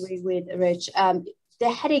 I agree with Rich.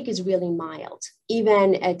 The headache is really mild.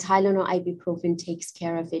 Even Tylenol ibuprofen takes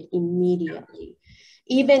care of it immediately.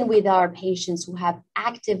 Even with our patients who have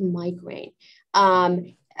active migraine,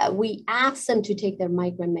 we ask them to take their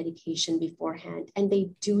migraine medication beforehand, and they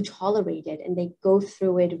do tolerate it and they go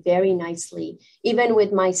through it very nicely. Even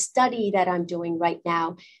with my study that I'm doing right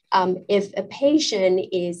now, if a patient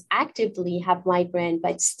is actively have migraine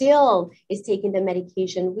but still is taking the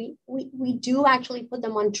medication, we do actually put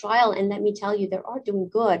them on trial, and let me tell you, they are doing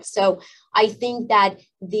good. So I think that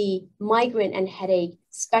the migraine and headache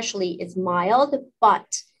especially is mild, but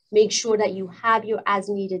make sure that you have your as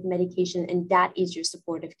needed medication, and that is your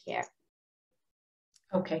supportive care.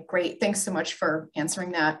 Okay, great. Thanks so much for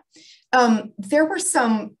answering that. There were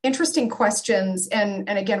some interesting questions, and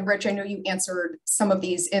again, Rich, I know you answered some of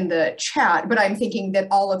these in the chat, but I'm thinking that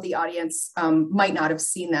all of the audience might not have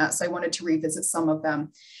seen that, so I wanted to revisit some of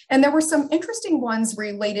them. And there were some interesting ones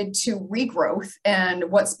related to regrowth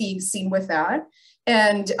and what's being seen with that,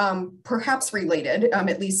 and perhaps related,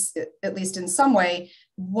 at least in some way,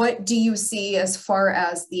 what do you see as far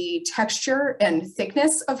as the texture and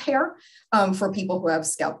thickness of hair for people who have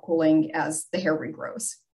scalp cooling as the hair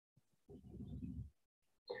regrows?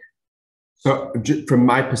 So from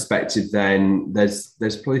my perspective, then there's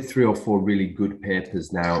probably 3 or 4 really good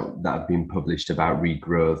papers now that have been published about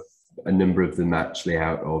regrowth. A number of them actually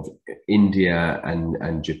out of India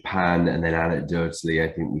and Japan, and then anecdotally,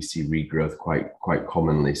 I think we see regrowth quite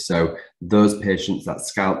commonly. So those patients that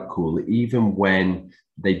scalp cool, even when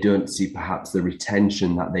they don't see perhaps the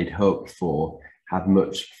retention that they'd hoped for, have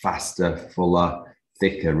much faster, fuller,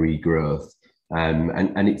 thicker regrowth.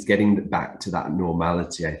 And it's getting back to that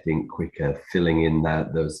normality, I think, quicker, filling in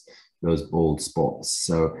those bald spots.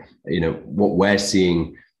 So, what we're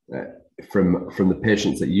seeing from the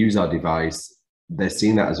patients that use our device, they're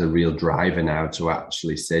seeing that as a real driver now to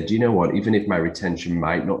actually say, do you know what, even if my retention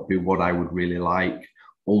might not be what I would really like,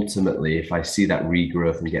 ultimately, if I see that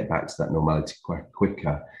regrowth and get back to that normality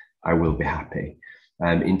quicker, I will be happy.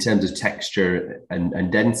 In terms of texture and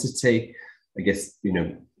density, I guess,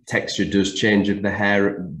 texture does change of the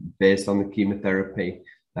hair based on the chemotherapy,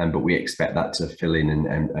 but we expect that to fill in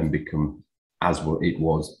and become as it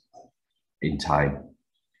was in time.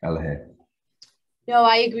 Elahe. No,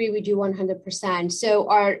 I agree with you 100%. So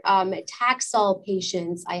our Taxol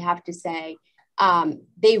patients, I have to say,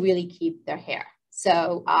 they really keep their hair.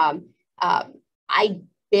 So I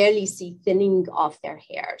barely see thinning of their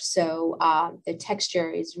hair. So the texture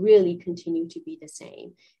is really continue to be the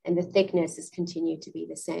same, and the thickness is continued to be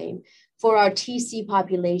the same. For our TC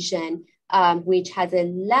population, which has a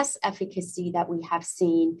less efficacy that we have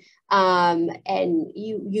seen, and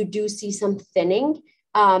you do see some thinning.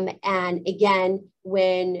 And again,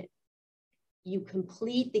 when you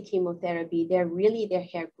complete the chemotherapy, their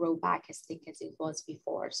hair grow back as thick as it was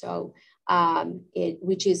before. So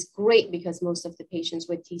which is great, because most of the patients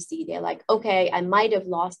with TC, they're like, okay, I might have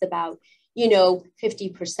lost about 50%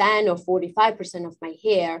 or 45% of my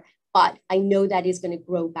hair, but I know that is going to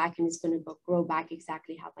grow back, and it's going to grow back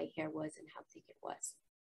exactly how my hair was and how thick it was.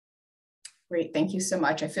 Great, thank you so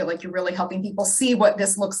much. I feel like you're really helping people see what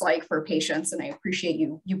this looks like for patients, and I appreciate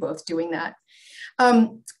you both doing that.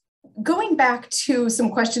 Going back to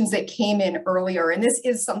some questions that came in earlier, and this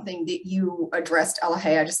is something that you addressed,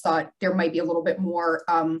 Elahe, I just thought there might be a little bit more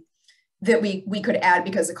that we could add,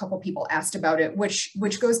 because a couple people asked about it,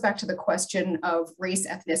 which goes back to the question of race,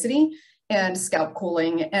 ethnicity, and scalp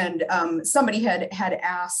cooling. And somebody had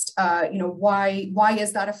asked, why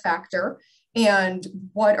is that a factor? And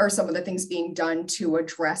what are some of the things being done to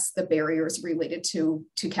address the barriers related to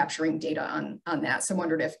capturing data on that? So I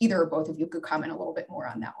wondered if either or both of you could comment a little bit more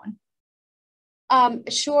on that one.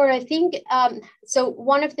 Sure, I think, so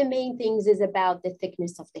one of the main things is about the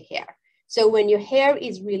thickness of the hair. So when your hair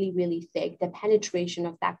is really, really thick, the penetration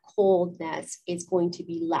of that coldness is going to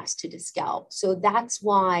be less to the scalp. So that's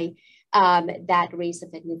why that race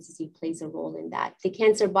of ethnicity plays a role in that. The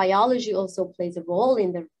cancer biology also plays a role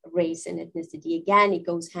in the race and ethnicity. Again, it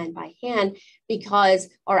goes hand by hand, because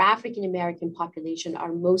our African-American population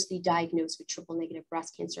are mostly diagnosed with triple-negative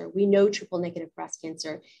breast cancer. We know triple-negative breast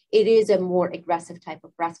cancer, it is a more aggressive type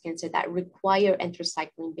of breast cancer that require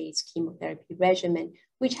anthracycline-based chemotherapy regimen,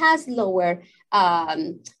 which has lower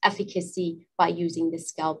efficacy by using the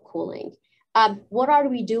scalp cooling. What are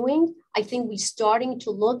we doing? I think we're starting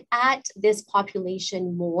to look at this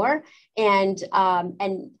population more, and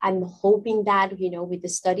I'm hoping that, with the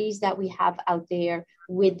studies that we have out there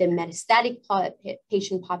with the metastatic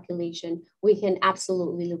patient population, we can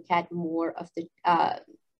absolutely look at more of the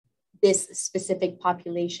this specific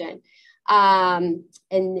population. And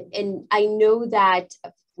I know that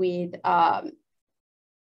with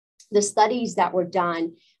the studies that were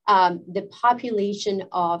done, the population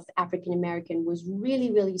of African-American was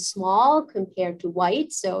really, really small compared to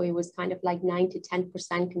white. So it was kind of like 9 to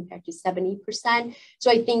 10% compared to 70%. So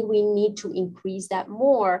I think we need to increase that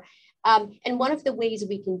more. And one of the ways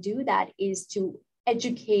we can do that is to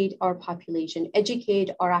educate our population,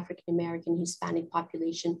 educate our African-American, Hispanic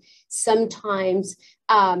population. Sometimes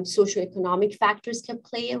socioeconomic factors can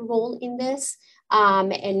play a role in this.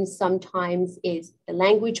 And sometimes it's the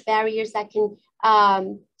language barriers that can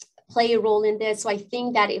play a role in this. So I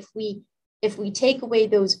think that if we take away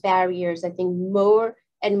those barriers, I think more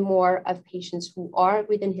and more of patients who are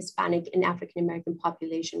within Hispanic and African-American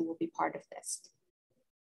population will be part of this.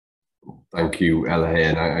 Thank you, Elahe,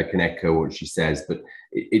 and I can echo what she says, but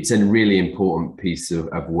it's a really important piece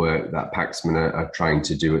of work that Paxman are trying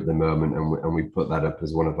to do at the moment, and we put that up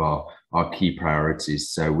as one of our key priorities.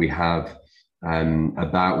 So we have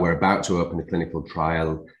we're about to open a clinical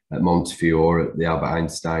trial at Montefiore at the Albert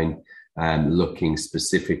Einstein, looking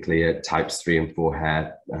specifically at types 3 and 4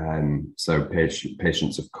 hair, so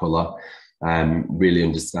patients of color, really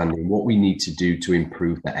understanding what we need to do to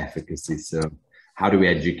improve the efficacy. So how do we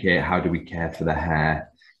educate? How do we care for the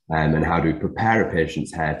hair? and how do we prepare a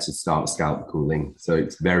patient's hair to start scalp cooling. So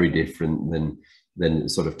it's very different than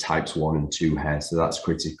sort of types 1 and 2 hair. So that's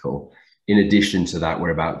critical. In addition to that,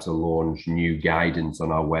 we're about to launch new guidance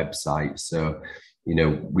on our website. So, you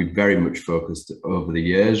know, we've very much focused over the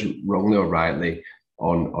years, wrongly or rightly,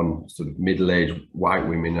 on sort of middle-aged white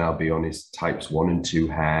women, I'll be honest, types 1 and 2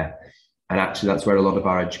 hair. And actually, that's where a lot of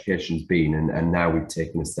our education's been. And now we've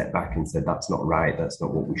taken a step back and said, that's not right. That's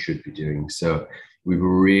not what we should be doing. So we've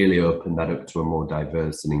really opened that up to a more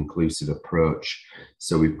diverse and inclusive approach.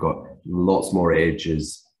 So we've got lots more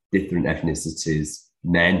ages, different ethnicities,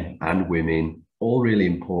 men and women, all really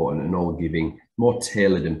important and all giving more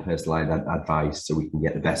tailored and personalized advice so we can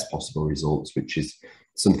get the best possible results, which is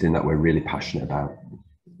something that we're really passionate about.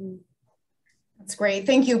 Mm-hmm. That's great.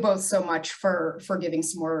 Thank you both so much for giving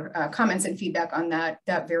some more comments and feedback on that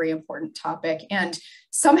very important topic. And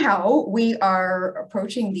somehow we are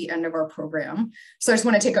approaching the end of our program. So I just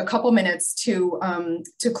want to take a couple minutes to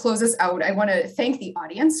close us out. I want to thank the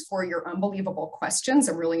audience for your unbelievable questions.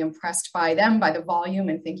 I'm really impressed by them, by the volume,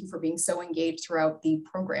 and thank you for being so engaged throughout the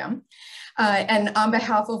program. And on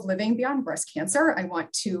behalf of Living Beyond Breast Cancer, I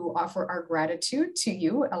want to offer our gratitude to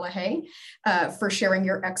you, Elahe, for sharing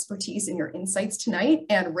your expertise and your insights tonight,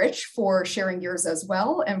 and Rich for sharing yours as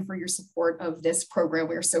well, and for your support of this program.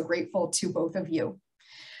 We are so grateful to both of you.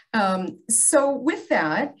 So with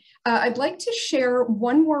that, I'd like to share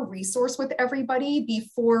one more resource with everybody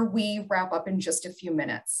before we wrap up in just a few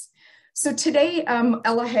minutes. So today,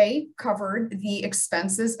 Elahe covered the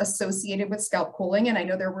expenses associated with scalp cooling, and I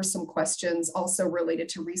know there were some questions also related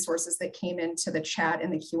to resources that came into the chat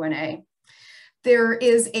and the Q&A. There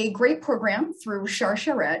is a great program through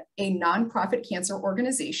Charcheret, a nonprofit cancer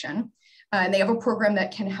organization, and they have a program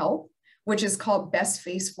that can help, which is called Best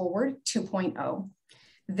Face Forward 2.0.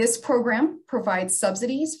 This program provides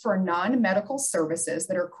subsidies for non-medical services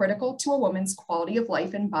that are critical to a woman's quality of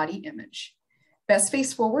life and body image. Best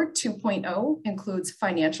Face Forward 2.0 includes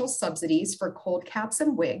financial subsidies for cold caps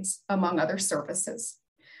and wigs, among other services.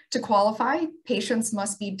 To qualify, patients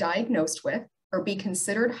must be diagnosed with or be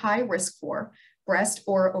considered high risk for breast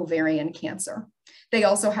or ovarian cancer. They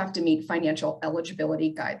also have to meet financial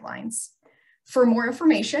eligibility guidelines. For more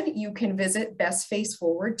information, you can visit Best Face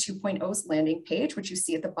Forward 2.0's landing page, which you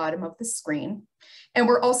see at the bottom of the screen. And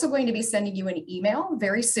we're also going to be sending you an email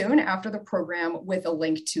very soon after the program with a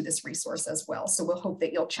link to this resource as well. So we'll hope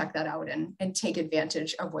that you'll check that out and take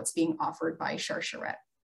advantage of what's being offered by Charcheret.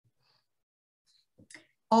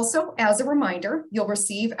 Also, as a reminder, you'll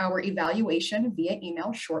receive our evaluation via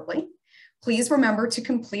email shortly. Please remember to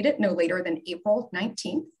complete it no later than April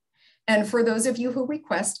 19th. And for those of you who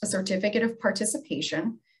request a certificate of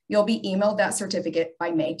participation, you'll be emailed that certificate by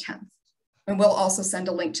May 10th. And we'll also send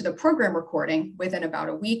a link to the program recording within about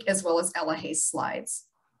a week, as well as Elahe's slides.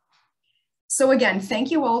 So again, thank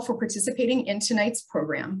you all for participating in tonight's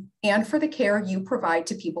program and for the care you provide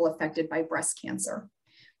to people affected by breast cancer.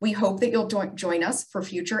 We hope that you'll join us for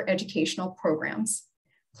future educational programs.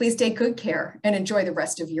 Please take good care and enjoy the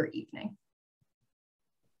rest of your evening.